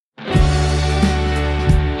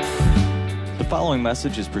following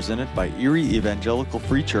message is presented by Erie Evangelical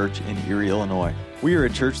Free Church in Erie, Illinois. We are a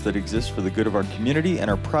church that exists for the good of our community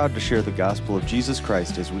and are proud to share the gospel of Jesus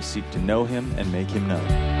Christ as we seek to know Him and make Him known.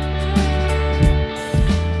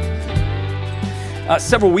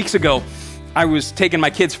 Several weeks ago, I was taking my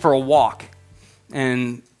kids for a walk,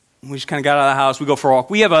 and we just kind of got out of the house. We go for a walk.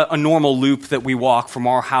 We have a normal loop that we walk from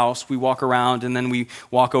our house. We walk around, and then we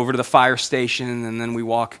walk over to the fire station, and then we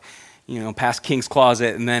walk, past King's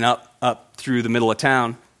Closet, and then up through the middle of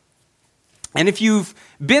town. And if you've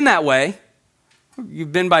been that way,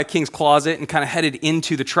 you've been by King's Closet and kind of headed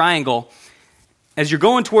into the triangle, as you're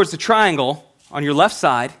going towards the triangle on your left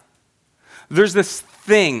side, there's this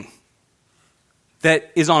thing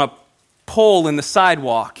that is on a pole in the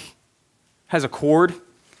sidewalk, has a cord,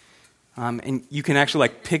 and you can actually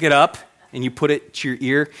pick it up and you put it to your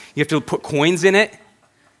ear. You have to put coins in it,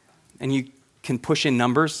 and you can push in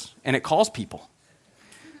numbers, and it calls people.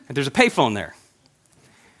 And there's a payphone there.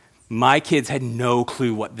 My kids had no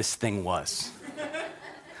clue what this thing was.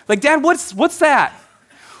 Dad, what's that?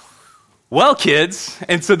 Well, kids,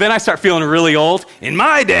 and so then I start feeling really old. In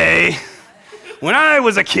my day, when I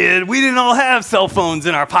was a kid, we didn't all have cell phones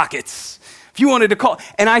in our pockets. If you wanted to call,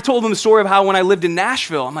 and I told them the story of how when I lived in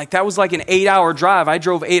Nashville, I'm like, that was like an 8-hour drive. I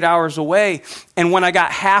drove 8 hours away, and when I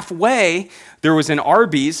got halfway, there was an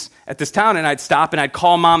Arby's at this town, and I'd stop and I'd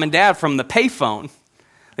call mom and dad from the payphone.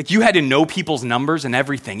 You had to know people's numbers and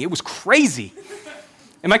everything. It was crazy.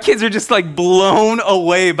 And my kids are just blown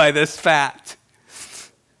away by this fact.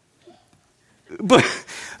 But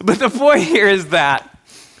the point here is that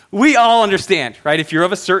we all understand, right? If you're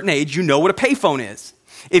of a certain age, you know what a payphone is.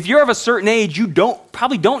 If you're of a certain age, you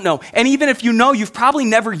probably don't know. And even if you know, you've probably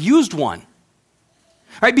never used one.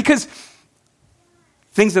 Right? Because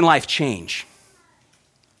things in life change.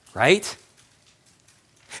 Right?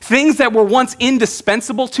 Things that were once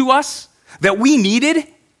indispensable to us, that we needed,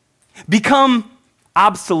 become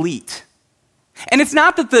obsolete. And it's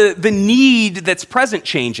not that the need that's present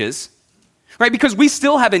changes, right? Because we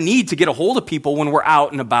still have a need to get a hold of people when we're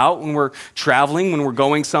out and about, when we're traveling, when we're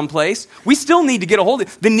going someplace. We still need to get a hold of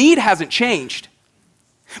it. The need hasn't changed.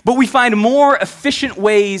 But we find more efficient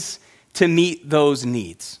ways to meet those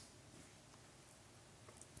needs.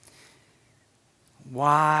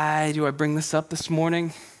 Why do I bring this up this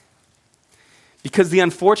morning? Because the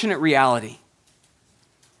unfortunate reality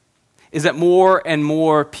is that more and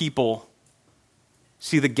more people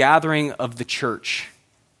see the gathering of the church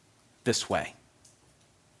this way.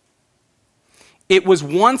 It was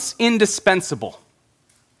once indispensable.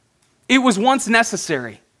 It was once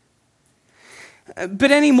necessary.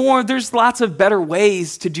 But anymore, there's lots of better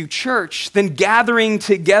ways to do church than gathering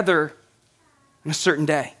together on a certain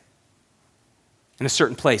day, in a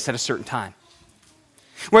certain place, at a certain time.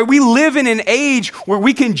 Where we live in an age where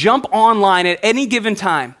we can jump online at any given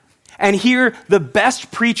time and hear the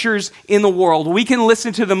best preachers in the world. We can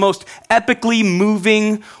listen to the most epically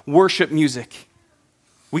moving worship music.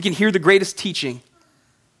 We can hear the greatest teaching.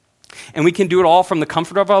 And we can do it all from the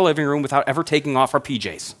comfort of our living room without ever taking off our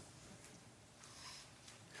PJs.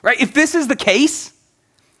 Right? If this is the case,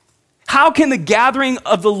 how can the gathering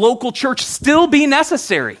of the local church still be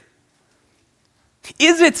necessary?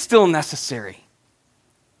 Is it still necessary?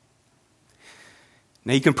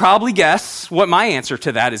 Now, you can probably guess what my answer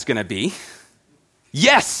to that is going to be.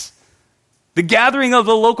 Yes, the gathering of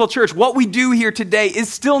the local church, what we do here today,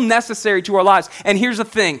 is still necessary to our lives. And here's the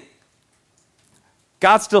thing.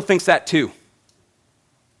 God still thinks that too.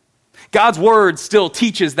 God's word still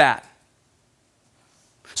teaches that.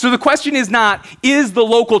 So the question is not, is the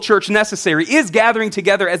local church necessary? Is gathering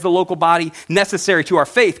together as the local body necessary to our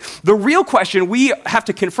faith? The real question we have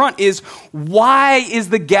to confront is, why is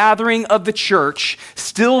the gathering of the church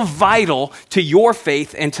still vital to your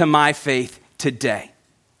faith and to my faith today?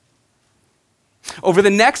 Over the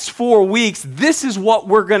next 4 weeks, this is what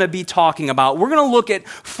we're going to be talking about. We're going to look at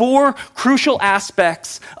 4 crucial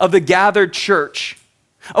aspects of the gathered church,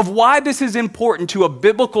 of why this is important to a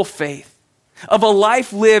biblical faith, of a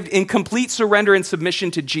life lived in complete surrender and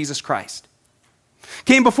submission to Jesus Christ.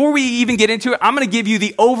 Okay, and before we even get into it, I'm going to give you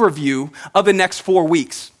the overview of the next 4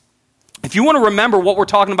 weeks. If you want to remember what we're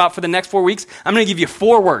talking about for the next 4 weeks, I'm going to give you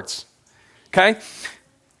 4 words. Okay?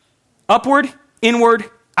 Upward, inward,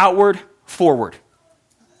 outward, forward.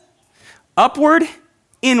 Upward,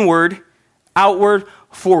 inward, outward,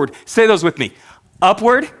 forward. Say those with me.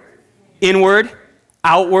 Upward, inward,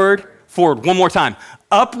 outward, forward. One more time.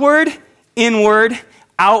 Upward, inward,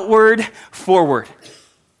 outward, forward.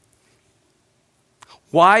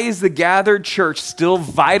 Why is the gathered church still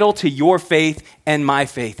vital to your faith and my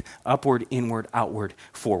faith? Upward, inward, outward,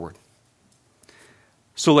 forward.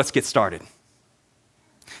 So let's get started.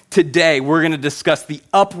 Today, we're going to discuss the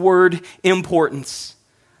upward importance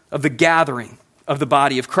of the gathering of the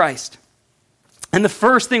body of Christ. And the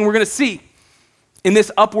first thing we're going to see in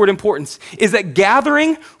this upward importance is that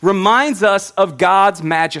gathering reminds us of God's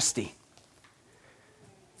majesty.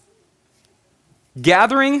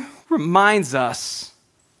 Gathering reminds us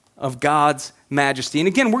of God's majesty. And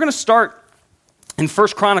again, we're going to start in 1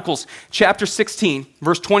 Chronicles chapter 16,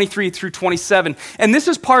 verse 23 through 27. And this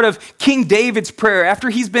is part of King David's prayer after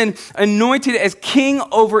he's been anointed as king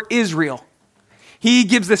over Israel. He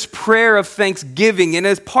gives this prayer of thanksgiving. And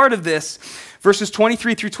as part of this, verses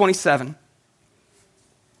 23 through 27,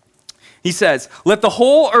 he says, "Let the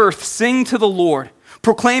whole earth sing to the Lord.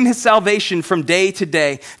 Proclaim his salvation from day to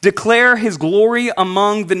day. Declare his glory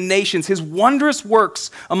among the nations, his wondrous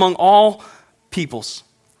works among all peoples.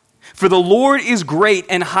 For the Lord is great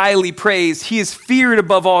and highly praised. He is feared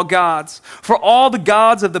above all gods. For all the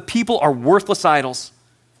gods of the people are worthless idols.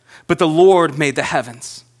 But the Lord made the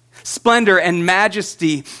heavens. Splendor and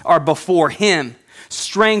majesty are before him.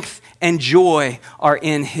 Strength and joy are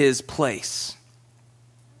in his place."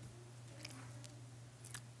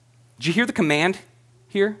 Did you hear the command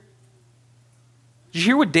here? Did you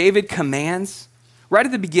hear what David commands right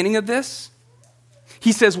at the beginning of this?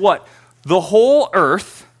 He says what? The whole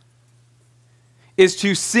earth is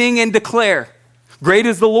to sing and declare, "Great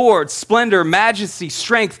is the Lord, splendor, majesty,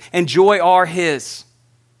 strength, and joy are his."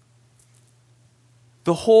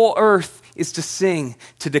 The whole earth is to sing,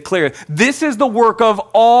 to declare. This is the work of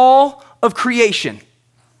all of creation.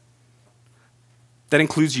 That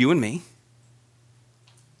includes you and me.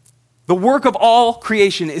 The work of all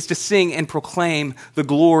creation is to sing and proclaim the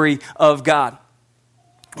glory of God.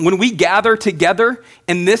 When we gather together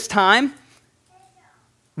in this time,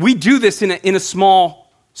 we do this in a small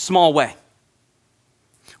way,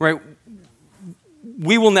 right?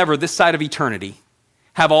 We will never, this side of eternity,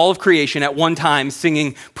 have all of creation at one time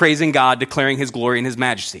singing, praising God, declaring his glory and his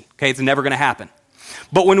majesty. Okay, it's never going to happen.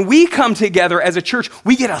 But when we come together as a church,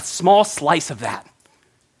 we get a small slice of that,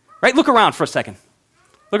 right? Look around for a second.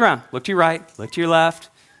 Look around. Look to your right. Look to your left.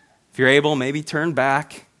 If you're able, maybe turn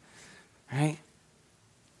back, right?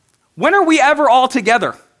 When are we ever all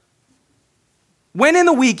together? When in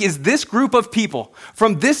the week is this group of people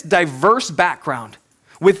from this diverse background,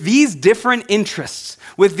 with these different interests,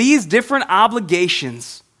 with these different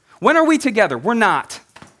obligations, when are we together? We're not.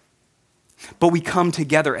 But we come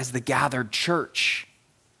together as the gathered church.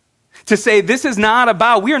 To say this is not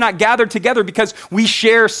about, we are not gathered together because we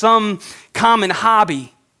share some common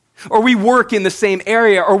hobby, or we work in the same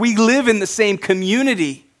area, or we live in the same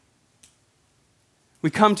community.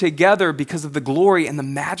 We come together because of the glory and the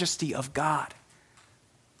majesty of God.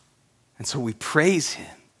 And so we praise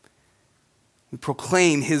him. We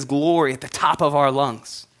proclaim his glory at the top of our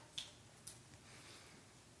lungs.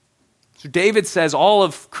 So David says all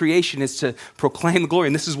of creation is to proclaim the glory,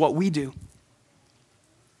 and this is what we do.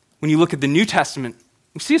 When you look at the New Testament,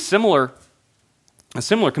 we see a similar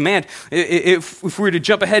command. If we were to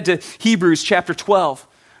jump ahead to Hebrews chapter 12,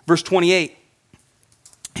 verse 28,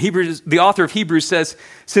 the author of Hebrews says,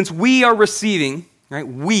 "Since we are receiving," right,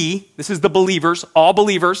 this is the believers, all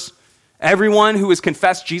believers, everyone who has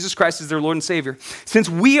confessed Jesus Christ as their Lord and Savior, "Since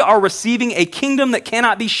we are receiving a kingdom that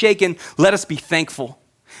cannot be shaken, let us be thankful.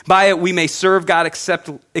 By it we may serve God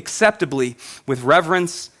acceptably with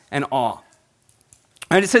reverence and awe."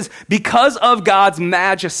 And it says, because of God's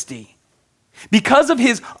majesty, because of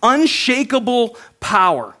his unshakable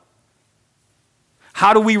power,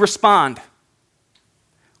 how do we respond?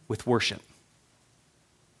 With worship.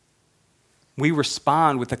 We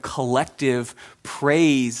respond with a collective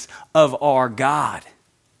praise of our God.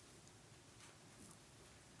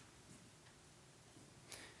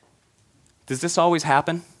 Does this always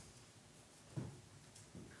happen?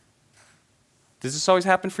 Does this always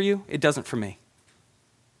happen for you? It doesn't for me.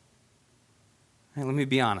 Right, let me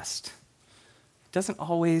be honest. It doesn't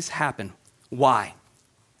always happen. Why?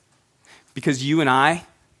 Because you and I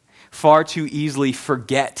far too easily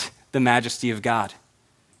forget the majesty of God.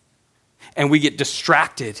 And we get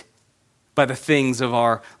distracted by the things of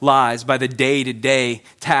our lives, by the day-to-day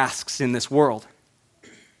tasks in this world.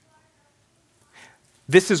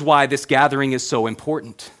 This is why this gathering is so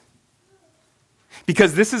important.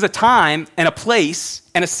 Because this is a time and a place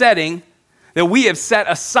and a setting that we have set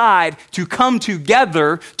aside to come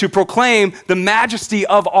together to proclaim the majesty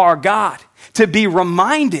of our God, to be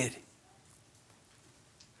reminded.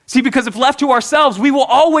 See, because if left to ourselves, we will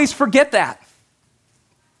always forget that.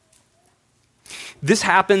 This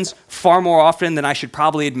happens far more often than I should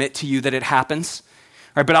probably admit to you that it happens.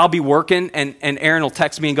 Right, but I'll be working and Aaron will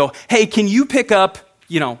text me and go, "Hey, can you pick up,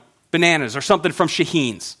 bananas or something from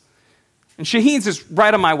Shaheen's. And Shaheen's is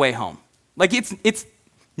right on my way home. Like it's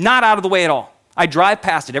not out of the way at all. I drive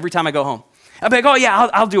past it every time I go home. I'll be like, oh yeah,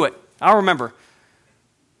 I'll do it. I'll remember.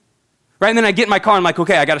 Right, and then I get in my car and I'm like,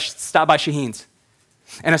 okay, I got to stop by Shaheen's.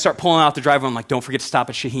 And I start pulling out the driveway. I'm like, don't forget to stop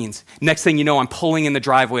at Shaheen's. Next thing you know, I'm pulling in the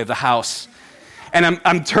driveway of the house. And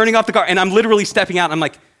I'm turning off the car and I'm literally stepping out and I'm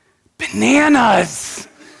like, bananas.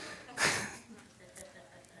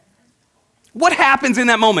 What happens in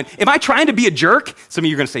that moment? Am I trying to be a jerk? Some of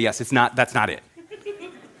you are going to say, yes, that's not it.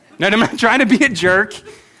 No, I'm not trying to be a jerk.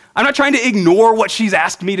 I'm not trying to ignore what she's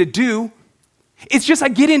asked me to do. It's just I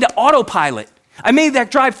get into autopilot. I made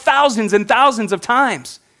that drive thousands and thousands of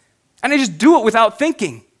times. And I just do it without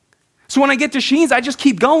thinking. So when I get to Sheen's, I just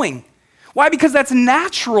keep going. Why? Because that's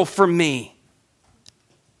natural for me.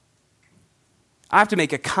 I have to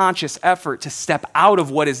make a conscious effort to step out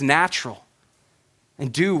of what is natural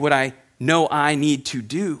and do what I know I need to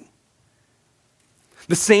do.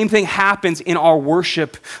 The same thing happens in our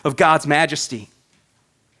worship of God's majesty.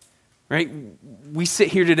 Right? We sit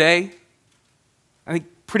here today, I think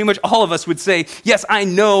pretty much all of us would say, yes, I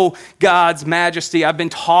know God's majesty. I've been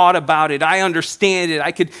taught about it. I understand it.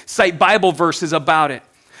 I could cite Bible verses about it.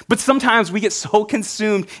 But sometimes we get so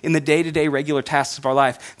consumed in the day-to-day regular tasks of our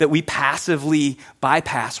life that we passively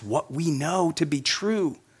bypass what we know to be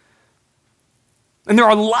true. And there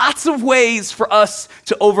are lots of ways for us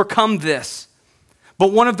to overcome this.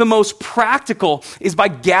 But one of the most practical is by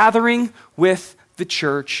gathering with the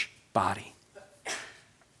church body.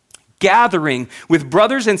 Gathering with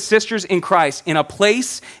brothers and sisters in Christ in a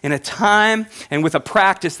place, in a time, and with a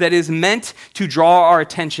practice that is meant to draw our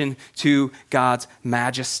attention to God's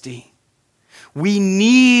majesty. We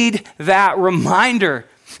need that reminder.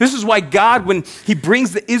 This is why God, when he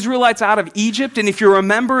brings the Israelites out of Egypt, and if you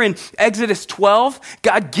remember in Exodus 12,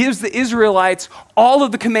 God gives the Israelites all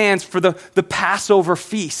of the commands for the Passover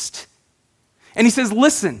feast. And he says,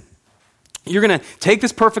 listen, you're going to take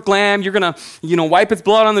this perfect lamb, you're going to, wipe its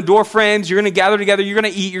blood on the door frames, you're going to gather together, you're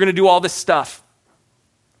going to eat, you're going to do all this stuff.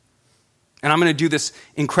 And I'm going to do this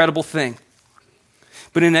incredible thing.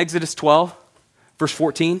 But in Exodus 12, verse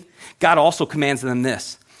 14, God also commands them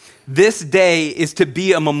this. This day is to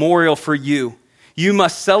be a memorial for you. You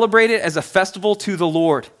must celebrate it as a festival to the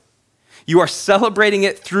Lord. You are celebrating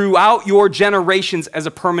it throughout your generations as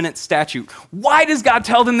a permanent statute. Why does God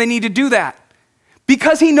tell them they need to do that?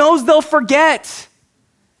 Because he knows they'll forget.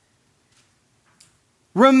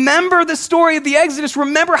 Remember the story of the Exodus.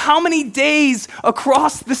 Remember how many days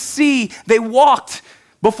across the sea they walked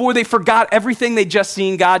before they forgot everything they'd just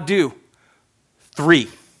seen God do. 3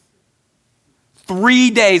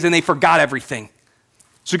 days and they forgot everything.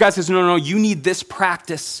 So God says, no, you need this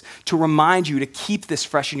practice to remind you to keep this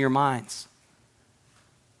fresh in your minds.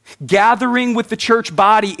 Gathering with the church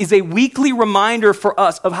body is a weekly reminder for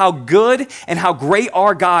us of how good and how great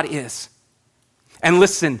our God is. And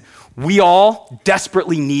listen, we all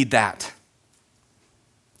desperately need that.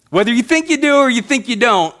 Whether you think you do or you think you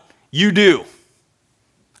don't, you do.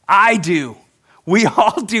 I do. We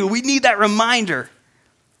all do. We need that reminder.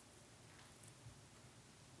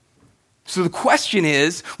 So the question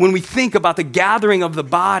is, when we think about the gathering of the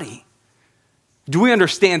body, do we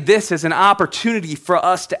understand this as an opportunity for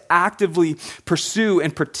us to actively pursue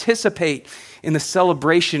and participate in the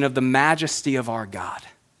celebration of the majesty of our God?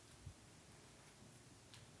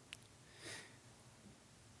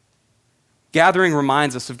 Gathering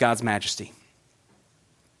reminds us of God's majesty.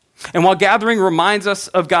 And while gathering reminds us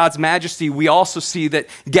of God's majesty, we also see that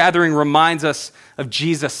gathering reminds us of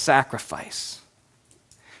Jesus' sacrifice.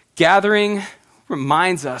 Gathering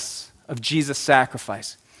reminds us of Jesus'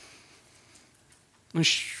 sacrifice. I'm going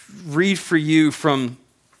to read for you from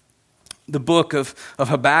the book of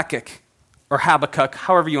Habakkuk, or Habakkuk,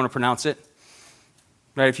 however you want to pronounce it.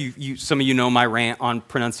 Right? If you some of you know my rant on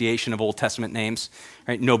pronunciation of Old Testament names.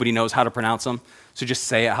 Right? Nobody knows how to pronounce them, so just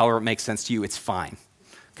say it however it makes sense to you. It's fine.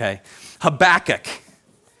 Okay? Habakkuk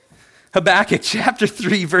chapter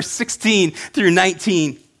 3, verse 16 through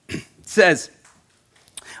 19 says,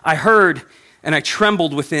 I heard and I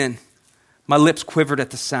trembled within. My lips quivered at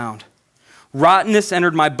the sound. Rottenness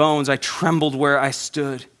entered my bones. I trembled where I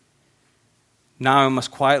stood. Now I must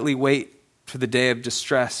quietly wait for the day of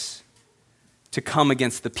distress to come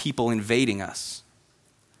against the people invading us.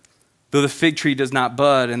 Though the fig tree does not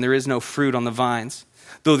bud and there is no fruit on the vines,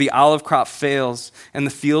 though the olive crop fails and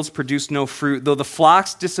the fields produce no fruit, though the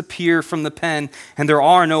flocks disappear from the pen and there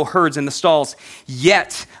are no herds in the stalls,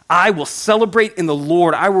 yet I will celebrate in the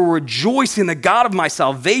Lord. I will rejoice in the God of my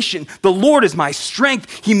salvation. The Lord is my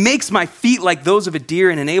strength. He makes my feet like those of a deer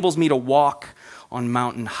and enables me to walk on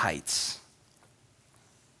mountain heights.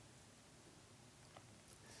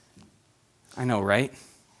 I know, right?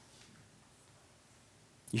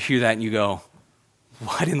 You hear that and you go,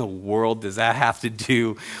 what in the world does that have to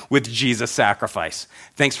do with Jesus' sacrifice?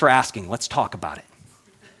 Thanks for asking. Let's talk about it.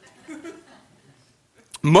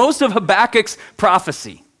 Most of Habakkuk's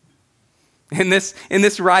prophecy in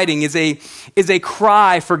this writing is a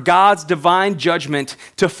cry for God's divine judgment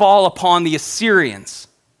to fall upon the Assyrians,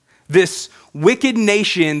 this wicked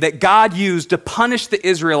nation that God used to punish the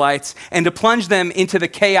Israelites and to plunge them into the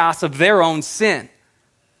chaos of their own sin.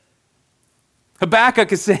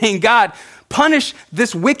 Habakkuk is saying, God, punish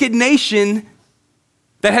this wicked nation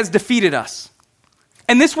that has defeated us.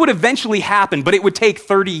 And this would eventually happen, but it would take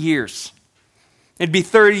 30 years. It'd be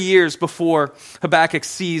 30 years before Habakkuk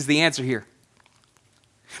sees the answer here.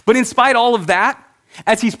 But in spite of all of that,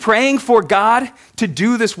 as he's praying for God to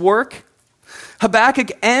do this work,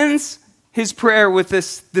 Habakkuk ends his prayer with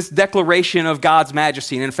this declaration of God's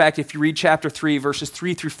majesty. And in fact, if you read chapter 3, verses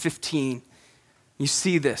 3 through 15, you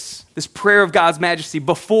see this prayer of God's majesty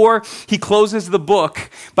before he closes the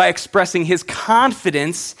book by expressing his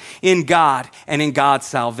confidence in God and in God's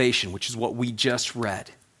salvation, which is what we just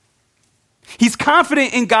read. He's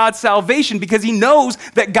confident in God's salvation because he knows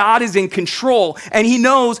that God is in control, and he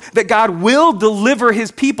knows that God will deliver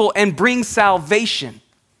his people and bring salvation.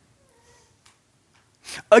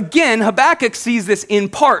 Again, Habakkuk sees this in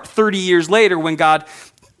part 30 years later when God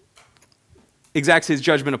exacts his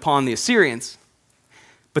judgment upon the Assyrians.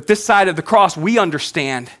 But this side of the cross, we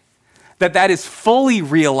understand that is fully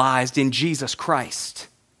realized in Jesus Christ.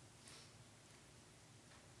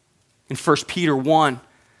 In 1 Peter 1,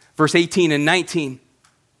 verse 18 and 19,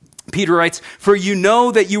 Peter writes, "For you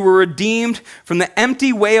know that you were redeemed from the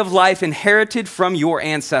empty way of life inherited from your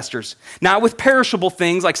ancestors, not with perishable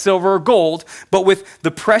things like silver or gold, but with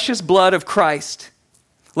the precious blood of Christ,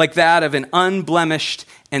 like that of an unblemished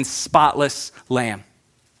and spotless lamb."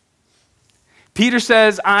 Peter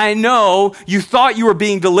says, I know you thought you were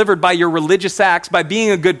being delivered by your religious acts, by being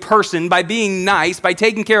a good person, by being nice, by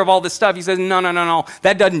taking care of all this stuff. He says, no,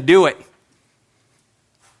 that doesn't do it.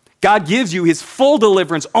 God gives you his full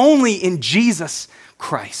deliverance only in Jesus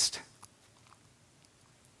Christ.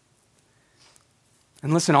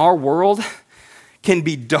 And listen, our world can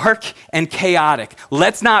be dark and chaotic.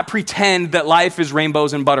 Let's not pretend that life is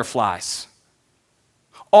rainbows and butterflies.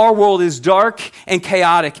 Our world is dark and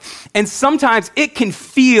chaotic, and sometimes it can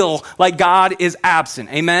feel like God is absent.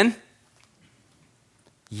 Amen?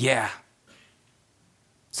 Yeah.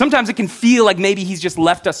 Sometimes it can feel like maybe he's just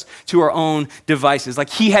left us to our own devices, like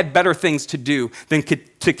he had better things to do than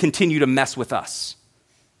to continue to mess with us.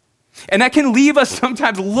 And that can leave us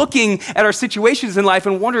sometimes looking at our situations in life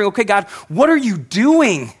and wondering, okay, God, what are you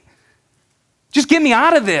doing? Just get me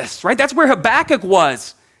out of this, right? That's where Habakkuk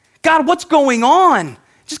was. God, what's going on?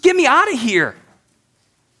 Just get me out of here.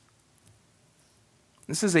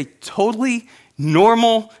 This is a totally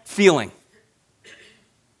normal feeling.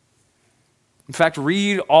 In fact,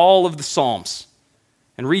 read all of the Psalms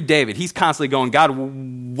and read David. He's constantly going, God,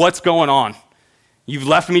 what's going on? You've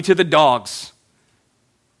left me to the dogs.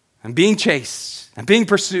 I'm being chased. I'm being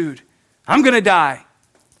pursued. I'm going to die.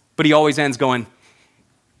 But he always ends going,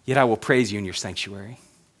 yet I will praise you in your sanctuary.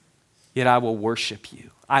 Yet I will worship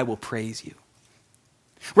you. I will praise you.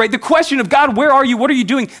 Right? The question of God, where are you? What are you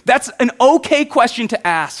doing? That's an okay question to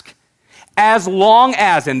ask. As long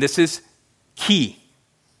as, and this is key,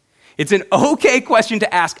 it's an okay question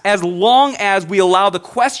to ask as long as we allow the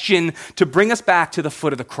question to bring us back to the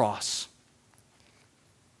foot of the cross.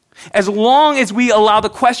 As long as we allow the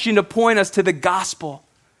question to point us to the gospel.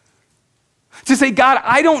 To say, God,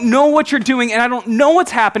 I don't know what you're doing and I don't know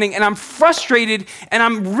what's happening and I'm frustrated and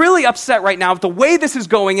I'm really upset right now with the way this is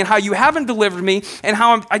going and how you haven't delivered me and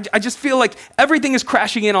how I just feel like everything is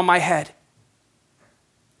crashing in on my head.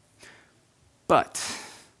 But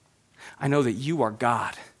I know that you are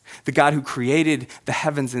God. The God who created the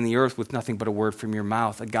heavens and the earth with nothing but a word from your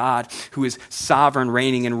mouth. A God who is sovereign,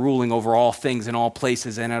 reigning, and ruling over all things in all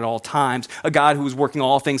places and at all times. A God who is working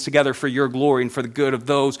all things together for your glory and for the good of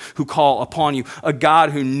those who call upon you. A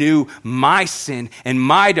God who knew my sin and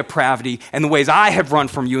my depravity and the ways I have run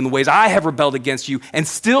from you and the ways I have rebelled against you and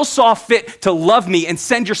still saw fit to love me and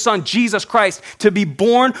send your son, Jesus Christ, to be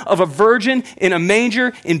born of a virgin in a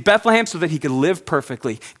manger in Bethlehem so that he could live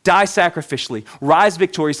perfectly, die sacrificially, rise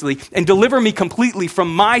victoriously, and deliver me completely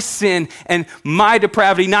from my sin and my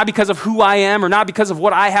depravity, not because of who I am or not because of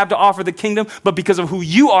what I have to offer the kingdom, but because of who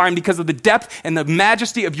you are and because of the depth and the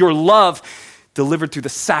majesty of your love delivered through the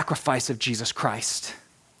sacrifice of Jesus Christ.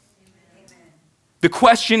 Amen. The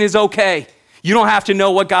question is okay. You don't have to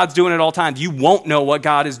know what God's doing at all times. You won't know what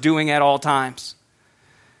God is doing at all times.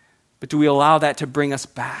 But do we allow that to bring us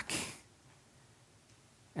back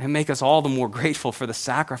and make us all the more grateful for the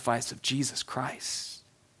sacrifice of Jesus Christ.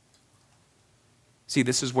 See,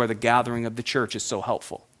 this is where the gathering of the church is so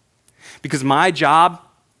helpful. Because my job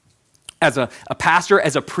as a pastor,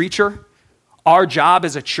 as a preacher, our job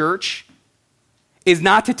as a church is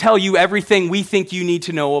not to tell you everything we think you need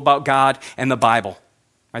to know about God and the Bible.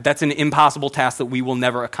 Right? That's an impossible task that we will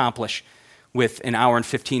never accomplish with an hour and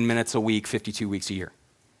 15 minutes a week, 52 weeks a year.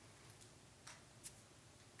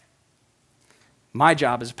 My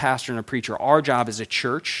job as a pastor and a preacher, our job as a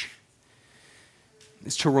church,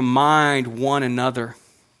 is to remind one another,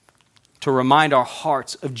 to remind our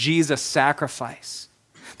hearts of Jesus' sacrifice,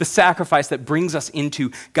 the sacrifice that brings us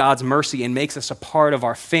into God's mercy and makes us a part of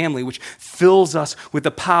our family, which fills us with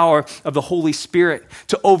the power of the Holy Spirit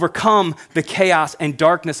to overcome the chaos and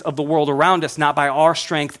darkness of the world around us, not by our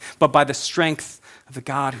strength, but by the strength of the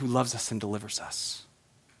God who loves us and delivers us.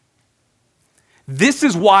 This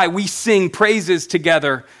is why we sing praises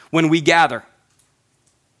together when we gather.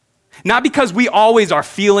 Not because we always are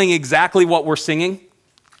feeling exactly what we're singing,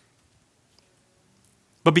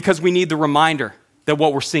 but because we need the reminder that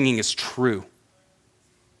what we're singing is true.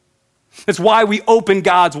 That's why we open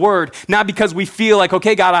God's word, not because we feel like,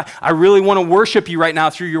 okay, God, I really want to worship you right now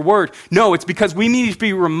through your word. No, it's because we need to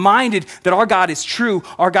be reminded that our God is true,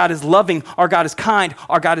 our God is loving, our God is kind,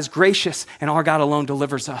 our God is gracious, and our God alone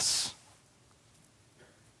delivers us.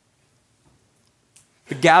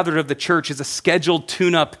 The gathering of the church is a scheduled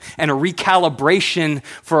tune-up and a recalibration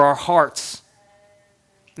for our hearts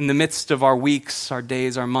in the midst of our weeks, our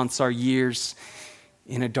days, our months, our years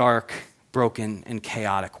in a dark, broken, and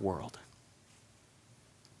chaotic world.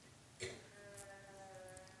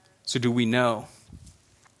 So do we know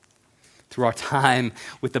through our time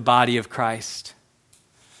with the body of Christ,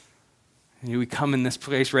 do we come in this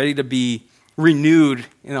place ready to be renewed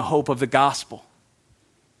in the hope of the gospel?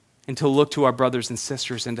 And to look to our brothers and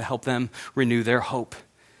sisters and to help them renew their hope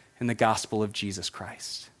in the gospel of Jesus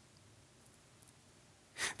Christ.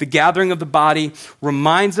 The gathering of the body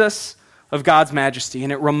reminds us of God's majesty,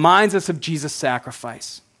 and it reminds us of Jesus'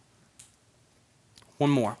 sacrifice.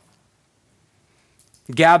 One more.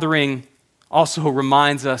 Gathering also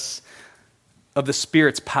reminds us of the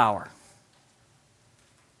Spirit's power.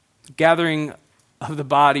 The gathering of the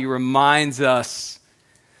body reminds us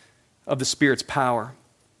of the Spirit's power.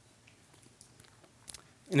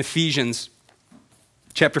 In Ephesians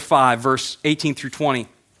chapter 5, verse 18 through 20,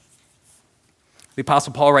 the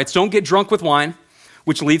Apostle Paul writes, "Don't get drunk with wine,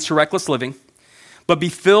 which leads to reckless living, but be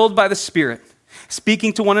filled by the Spirit,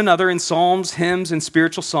 speaking to one another in psalms, hymns, and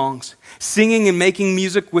spiritual songs, singing and making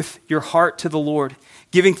music with your heart to the Lord,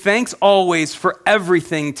 giving thanks always for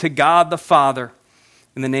everything to God the Father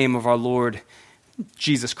in the name of our Lord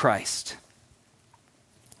Jesus Christ."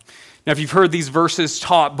 Now, if you've heard these verses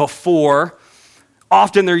taught before,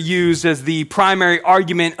 often they're used as the primary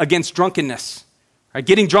argument against drunkenness. Right?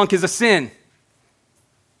 Getting drunk is a sin.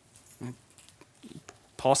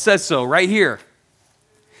 Paul says so right here.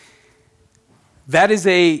 That is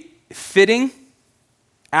a fitting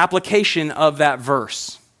application of that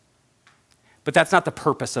verse. But that's not the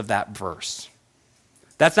purpose of that verse.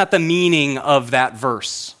 That's not the meaning of that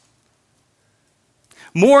verse.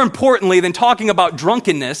 More importantly than talking about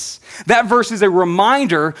drunkenness, that verse is a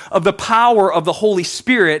reminder of the power of the Holy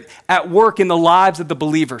Spirit at work in the lives of the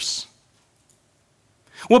believers.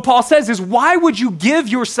 What Paul says is, why would you give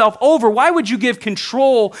yourself over? Why would you give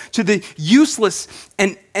control to the useless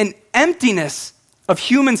and emptiness of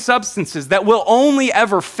human substances that will only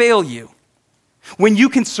ever fail you when you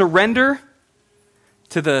can surrender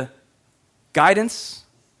to the guidance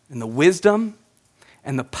and the wisdom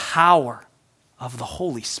and the power of the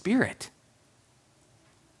Holy Spirit?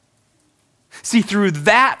 See, through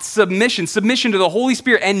that submission to the Holy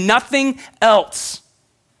Spirit and nothing else,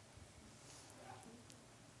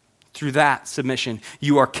 through that submission,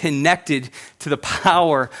 you are connected to the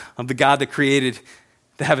power of the God that created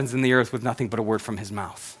the heavens and the earth with nothing but a word from his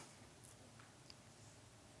mouth.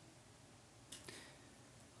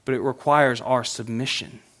 But it requires our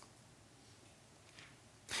submission.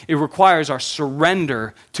 It requires our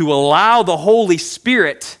surrender to allow the Holy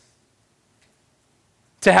Spirit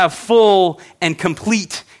to have full and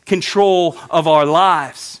complete control of our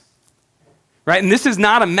lives. Right? And this is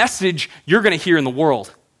not a message you're going to hear in the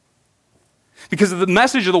world. Because the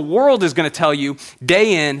message of the world is going to tell you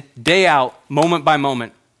day in, day out, moment by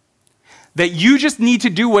moment, that you just need to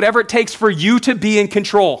do whatever it takes for you to be in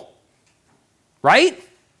control. Right?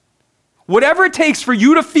 Whatever it takes for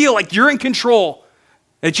you to feel like you're in control,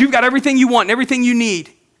 that you've got everything you want and everything you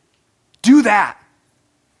need, do that.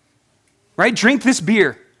 Right? Drink this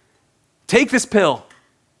beer. Take this pill.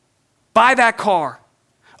 Buy that car.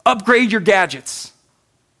 Upgrade your gadgets.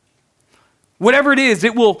 Whatever it is,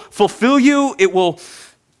 it will fulfill you, it will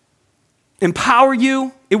empower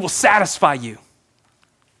you, it will satisfy you.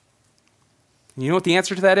 You know what the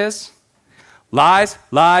answer to that is? Lies,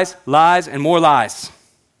 lies, lies, and more lies.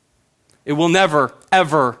 It will never,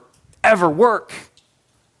 ever, ever work.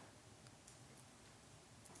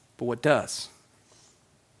 But what does?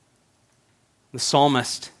 The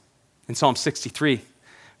psalmist in Psalm 63,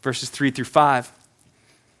 verses 3 through 5,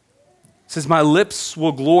 says, my lips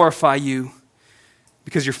will glorify you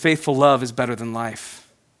because your faithful love is better than life.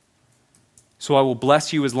 So I will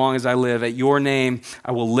bless you as long as I live. At your name,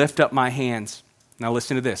 I will lift up my hands. Now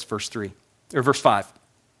listen to this, verse 5.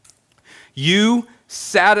 You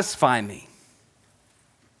satisfy me.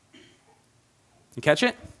 You catch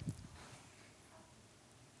it?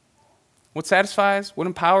 What satisfies? What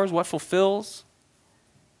empowers? What fulfills?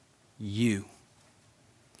 You.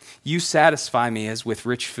 You satisfy me as with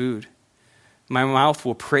rich food. My mouth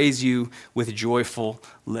will praise you with joyful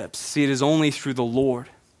lips. See, it is only through the Lord,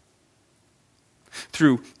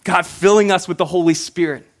 through God filling us with the Holy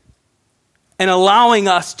Spirit and allowing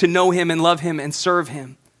us to know him and love him and serve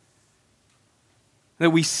him,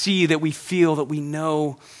 that we see, that we feel, that we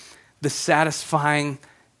know the satisfying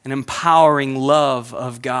and empowering love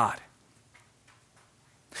of God.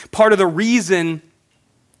 Part of the reason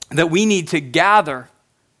that we need to gather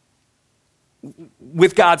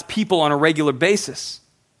with God's people on a regular basis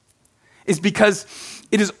is because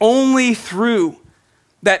it is only through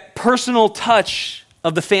that personal touch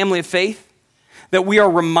of the family of faith that we are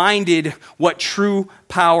reminded what true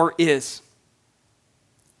power is.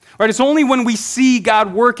 Right? It's only when we see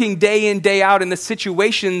God working day in, day out in the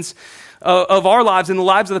situations of our lives and the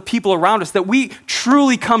lives of the people around us that we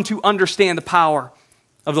truly come to understand the power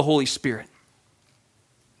of the Holy Spirit.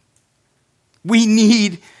 We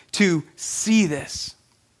need to see this.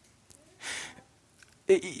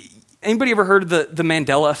 Anybody ever heard of the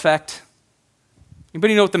Mandela effect?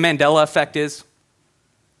 Anybody know what the Mandela effect is?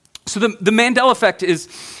 So the Mandela effect is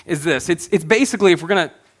this. It's basically, if we're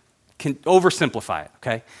going to oversimplify it,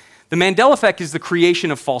 okay? The Mandela effect is the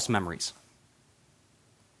creation of false memories.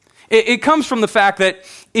 It comes from the fact that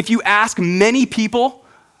if you ask many people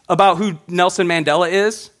about who Nelson Mandela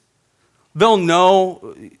is, they'll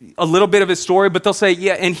know a little bit of his story, but they'll say,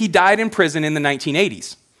 yeah, and he died in prison in the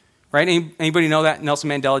 1980s, right? Anybody know that Nelson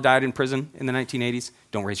Mandela died in prison in the 1980s?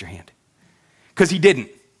 Don't raise your hand, because he didn't.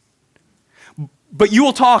 But you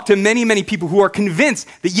will talk to many, many people who are convinced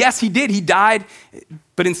that yes, he did, he died,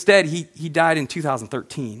 but instead he died in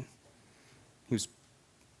 2013. He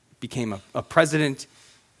became a president.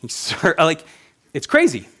 It's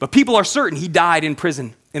crazy, but people are certain he died in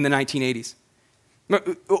prison in the 1980s.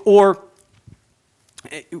 Or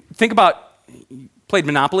think about, played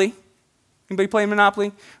Monopoly? Anybody playing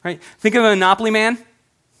Monopoly? Right? Think of a Monopoly man.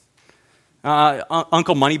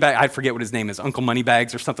 Uncle Moneybag, I forget what his name is, Uncle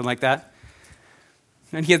Moneybags or something like that.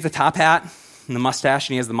 And he has the top hat and the mustache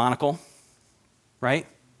and he has the monocle, right?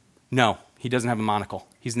 No, he doesn't have a monocle.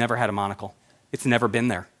 He's never had a monocle. It's never been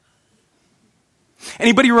there.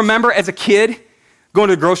 Anybody remember as a kid going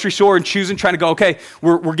to the grocery store and choosing, trying to go, okay,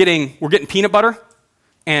 we're getting peanut butter,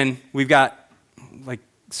 and we've got like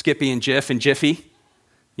Skippy and Jif and Jiffy.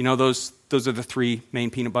 You know, those are the three main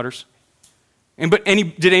peanut butters. Did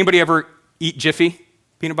anybody ever eat Jiffy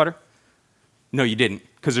peanut butter? No, you didn't,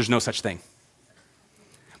 because there's no such thing.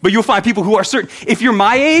 But you'll find people who are certain. If you're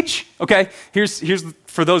my age, okay, here's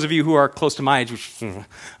for those of you who are close to my age, those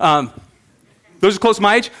are close to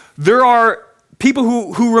my age, there are people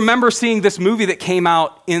who remember seeing this movie that came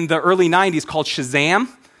out in the early 90s called Shazam,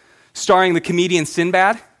 starring the comedian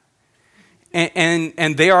Sinbad.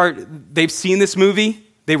 And they've seen this movie.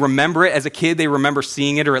 They remember it as a kid. They remember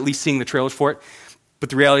seeing it, or at least seeing the trailers for it. But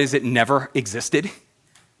the reality is it never existed.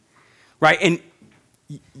 Right? And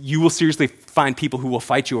you will seriously find people who will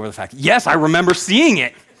fight you over the fact, yes, I remember seeing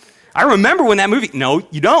it. I remember when that movie, no,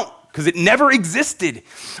 you don't, because it never existed.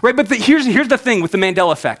 Right? But here's the thing with the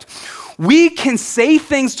Mandela effect. We can say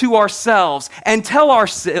things to ourselves and tell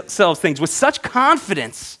ourselves things with such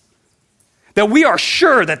confidence that we are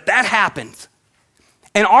sure that happened.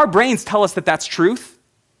 And our brains tell us that that's truth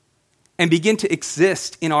and begin to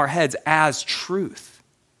exist in our heads as truth.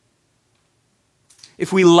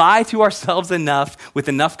 If we lie to ourselves enough with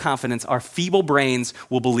enough confidence, our feeble brains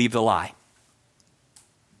will believe the lie.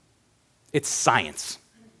 It's science.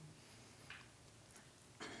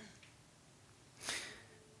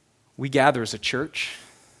 We gather as a church.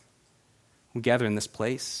 We gather in this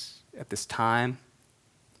place at this time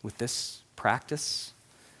with this practice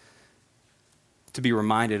to be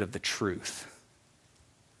reminded of the truth.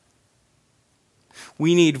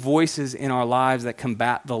 We need voices in our lives that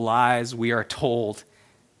combat the lies we are told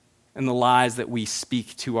and the lies that we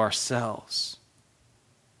speak to ourselves.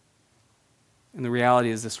 And the reality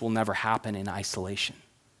is this will never happen in isolation.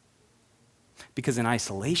 Because in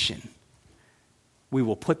isolation, we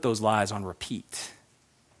will put those lies on repeat.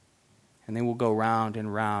 And they will go round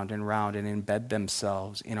and round and round and embed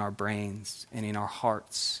themselves in our brains and in our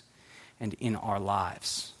hearts and in our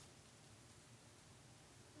lives.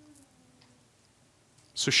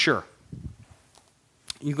 So sure,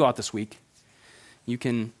 you go out this week. You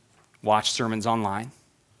can watch sermons online.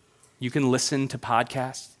 You can listen to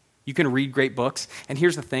podcasts. You can read great books. And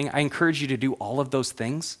here's the thing, I encourage you to do all of those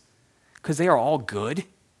things because they are all good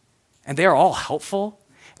and they are all helpful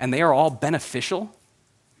and they are all beneficial.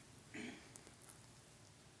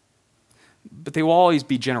 But they will always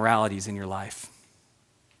be generalities in your life.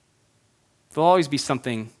 There'll always be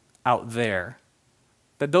something out there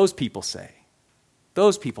that those people say,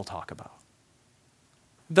 those people talk about,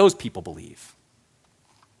 those people believe.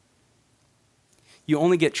 You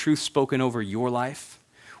only get truth spoken over your life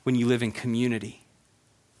when you live in community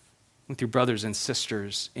with your brothers and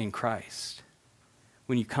sisters in Christ,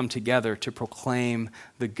 when you come together to proclaim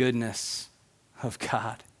the goodness of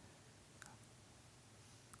God,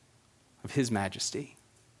 of his majesty,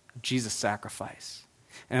 of Jesus' sacrifice,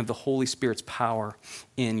 and of the Holy Spirit's power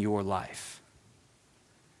in your life.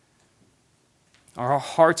 Are our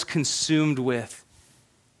hearts consumed with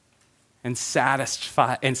and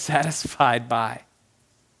satisfied by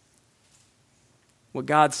what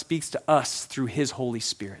God speaks to us through his Holy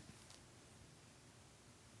Spirit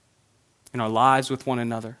in our lives with one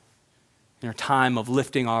another, in our time of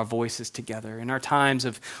lifting our voices together, in our times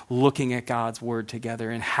of looking at God's word together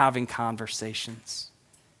and having conversations,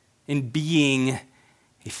 in being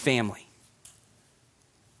a family?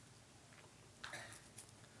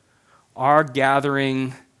 Our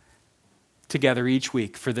gathering together each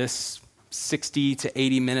week for this 60 to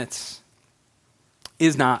 80 minutes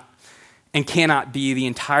is not and cannot be the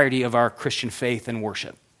entirety of our Christian faith and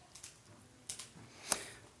worship.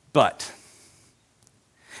 But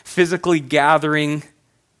physically gathering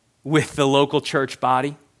with the local church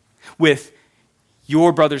body, with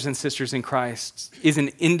your brothers and sisters in Christ, is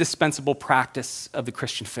an indispensable practice of the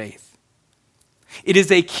Christian faith. It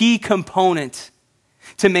is a key component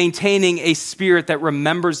to maintaining a spirit that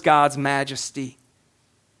remembers God's majesty,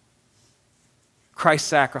 Christ's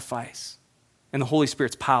sacrifice, and the Holy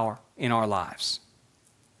Spirit's power in our lives.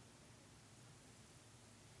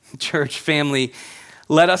 Church family,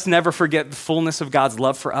 let us never forget the fullness of God's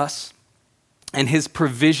love for us and his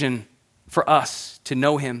provision for us to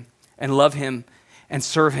know him and love him and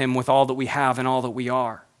serve him with all that we have and all that we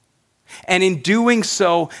are. And in doing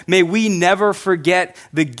so, may we never forget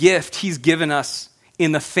the gift he's given us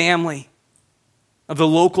in the family of the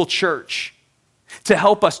local church to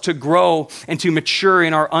help us to grow and to mature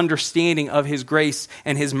in our understanding of his grace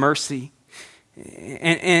and his mercy,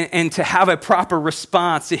 and to have a proper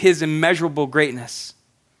response to his immeasurable greatness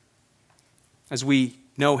as we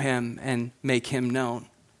know him and make him known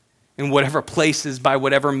in whatever places, by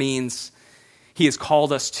whatever means he has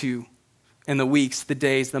called us to in the weeks, the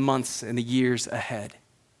days, the months, and the years ahead.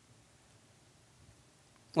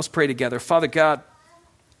 Let's pray together. Father God,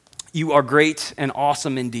 you are great and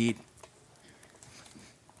awesome indeed.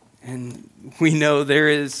 And we know there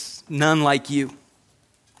is none like you.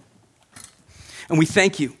 And we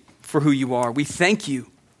thank you for who you are. We thank you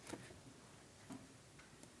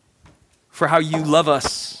for how you love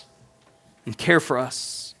us and care for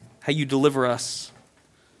us, how you deliver us.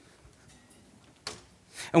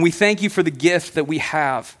 And we thank you for the gift that we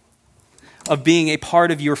have of being a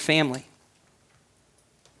part of your family.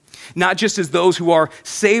 Not just as those who are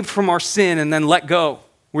saved from our sin and then let go,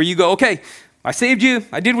 where you go, okay, I saved you,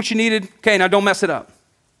 I did what you needed, okay, now don't mess it up.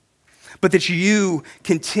 But that you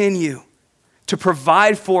continue to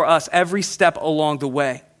provide for us every step along the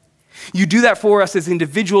way. You do that for us as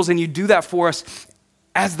individuals, and you do that for us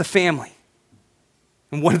as the family.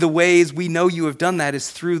 And one of the ways we know you have done that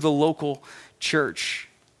is through the local church,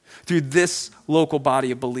 through this local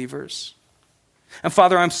body of believers. And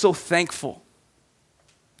Father, I'm so thankful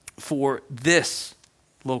for this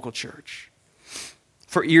local church,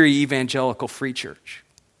 for Erie Evangelical Free Church,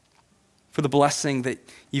 for the blessing that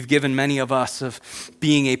you've given many of us of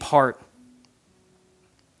being a part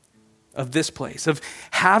of this place, of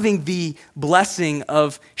having the blessing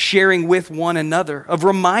of sharing with one another, of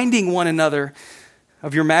reminding one another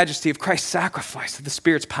of your majesty, of Christ's sacrifice, of the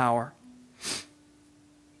Spirit's power.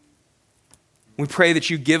 We pray that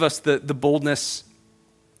you give us the boldness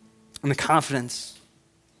and the confidence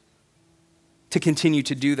to continue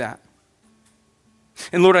to do that.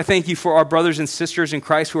 And Lord, I thank you for our brothers and sisters in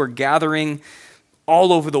Christ who are gathering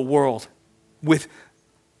all over the world with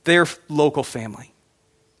their local family.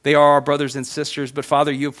 They are our brothers and sisters, but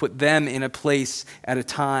Father, you have put them in a place at a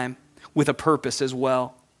time with a purpose as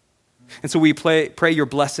well. And so we pray your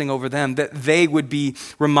blessing over them, that they would be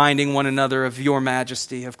reminding one another of your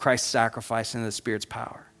majesty, of Christ's sacrifice and the Spirit's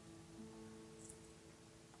power.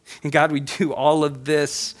 And God, we do all of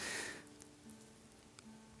this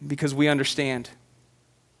because we understand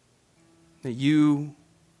that you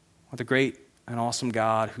are the great and awesome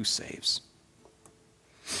God who saves.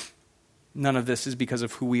 None of this is because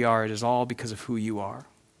of who we are. It is all because of who you are.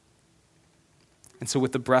 And so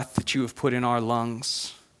with the breath that you have put in our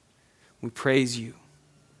lungs, we praise you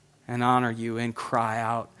and honor you and cry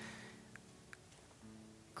out,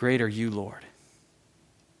 great are you, Lord.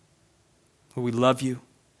 Lord, we love you.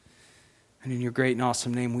 And in your great and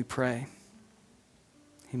awesome name we pray.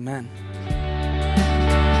 Amen.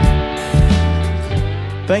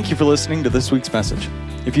 Thank you for listening to this week's message.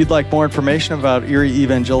 If you'd like more information about Erie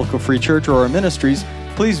Evangelical Free Church or our ministries,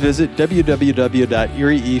 please visit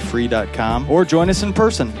www.erieefree.com or join us in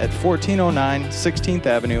person at 1409 16th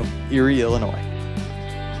Avenue, Erie, Illinois.